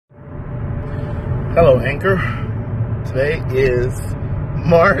Hello, Anchor. Today is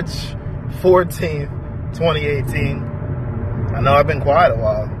March 14th, 2018. I know I've been quiet a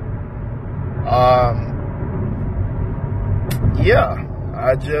while.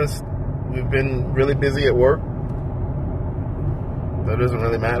 We've been really busy at work. That doesn't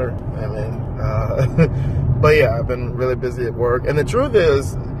really matter. I've been really busy at work. And the truth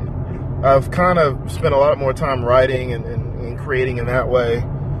is, I've kind of spent a lot more time writing and creating in that way,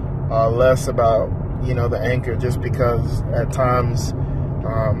 less about the Anchor, just because at times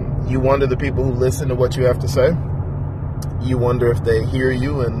you wonder the people who listen to what you have to say. You wonder if they hear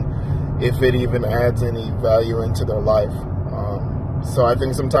you and if it even adds any value into their life. So I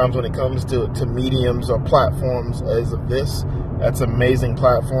think sometimes when it comes to mediums or platforms as of this, that's an amazing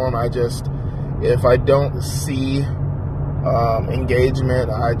platform. If I don't see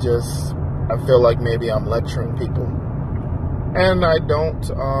engagement, I feel like maybe I'm lecturing people. And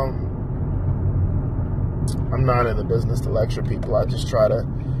I'm not in the business to lecture people. I just try to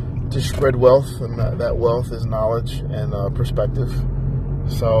spread wealth, and that wealth is knowledge and perspective.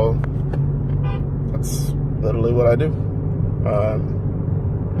 So that's literally what I do.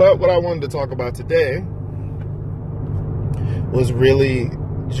 But what I wanted to talk about today was really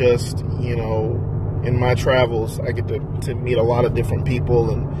just, in my travels, I get to meet a lot of different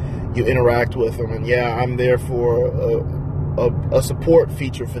people, and you interact with them. And I'm there for a support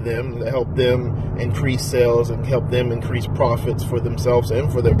feature for them to help them increase sales and help them increase profits for themselves and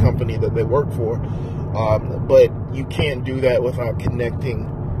for their company that they work for. But you can't do that without connecting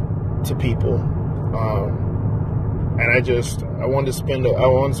to people. And I wanted to spend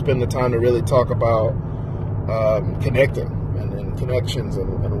the time to really talk about connecting and connections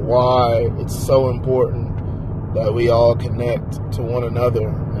and why it's so important that we all connect to one another,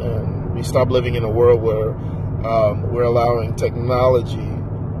 and we stop living in a world where we're allowing technology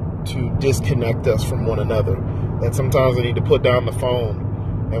to disconnect us from one another. That sometimes we need to put down the phone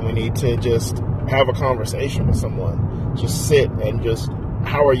and we need to just have a conversation with someone. Just sit and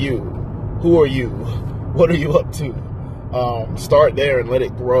how are you? Who are you? What are you up to? Start there and let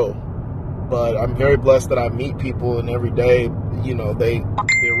it grow. But I'm very blessed that I meet people, and every day,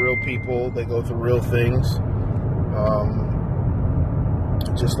 they're real people. They go through real things.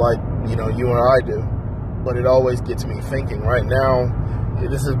 Just like, you and I do. But it always gets me thinking. Right now,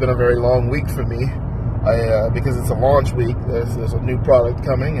 this has been a very long week for me. Because it's a launch week. There's a new product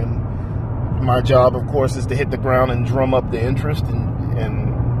coming, and my job, of course, is to hit the ground and drum up the interest.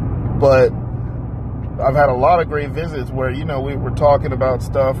 But I've had a lot of great visits where we're talking about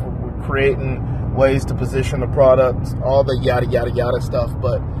stuff. We're creating ways to position the product, all the yada yada yada stuff.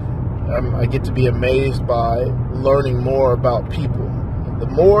 But I get to be amazed by learning more about people. The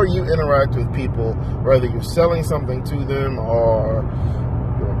more you interact with people, whether you're selling something to them or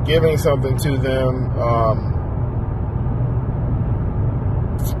you're giving something to them,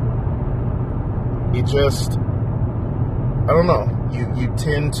 you tend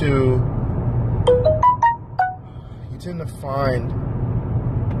to find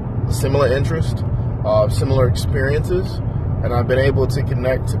similar interests, similar experiences, and I've been able to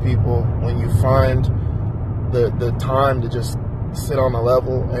connect to people when you find the time to just sit on a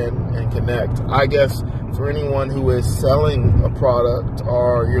level and connect. I guess for anyone who is selling a product,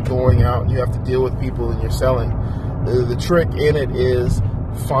 or you're going out and you have to deal with people and you're selling, the trick in it is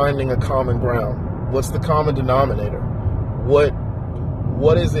finding a common ground. What's the common denominator?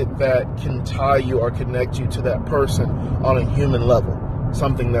 What is it that can tie you or connect you to that person on a human level?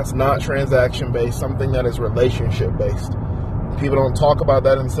 Something that's not transaction based, something that is relationship based. People don't talk about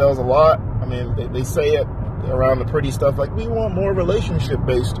that in sales a lot. I mean, they say it around the pretty stuff, like we want more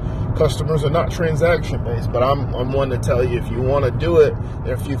relationship-based customers and not transaction-based. But I'm one to tell you, if you want to do it,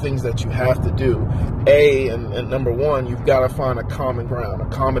 there are a few things that you have to do. And number one, you've got to find a common ground, a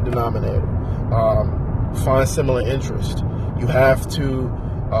common denominator. Find similar interest. You have to,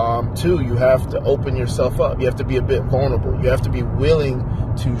 you have to open yourself up. You have to be a bit vulnerable. You have to be willing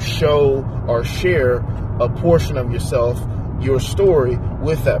to show or share a portion of yourself, your story,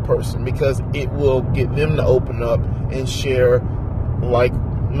 with that person, because it will get them to open up and share like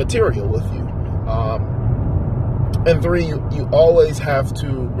material with you. And three, you always have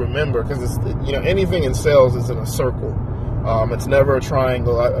to remember, because it's, anything in sales is in a circle. It's never a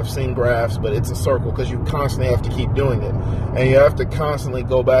triangle. I've seen graphs, but it's a circle, because you constantly have to keep doing it, and you have to constantly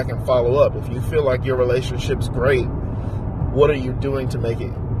go back and follow up. If you feel like your relationship's great, what are you doing to make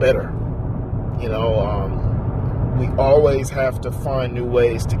it better? We always have to find new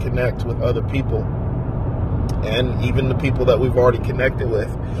ways to connect with other people, and even the people that we've already connected with,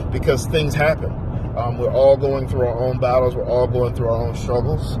 because things happen. We're all going through our own battles. We're all going through our own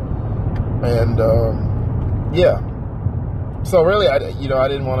struggles. And yeah. So really, I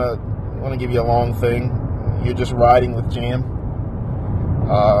didn't want to give you a long thing. You're just riding with Jam.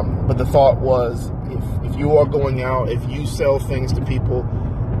 But the thought was, if you are going out, if you sell things to people,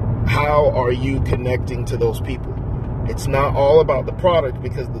 how are you connecting to those people? It's not all about the product,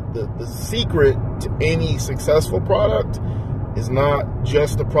 because the secret to any successful product is not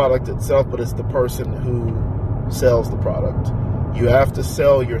just the product itself, but it's the person who sells the product. You have to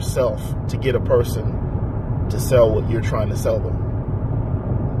sell yourself to get a person to sell what you're trying to sell them.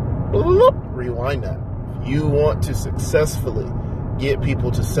 Rewind that. You want to successfully get people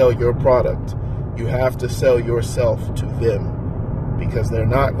to sell your product, you have to sell yourself to them, because they're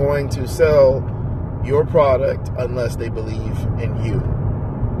not going to sell your product unless they believe in you.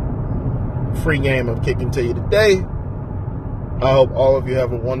 Free game I'm kicking to you today. I hope all of you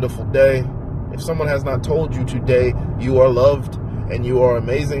have a wonderful day. If someone has not told you today you are loved and you are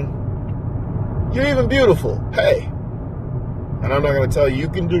amazing, you're even beautiful, hey. And I'm not going to tell you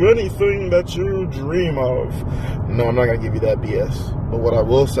can do anything that you dream of. No, I'm not going to give you that BS. But what I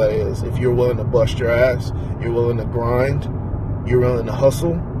will say is, if you're willing to bust your ass, you're willing to grind, you're willing to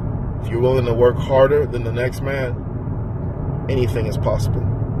hustle, if you're willing to work harder than the next man, anything is possible.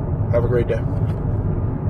 Have a great day.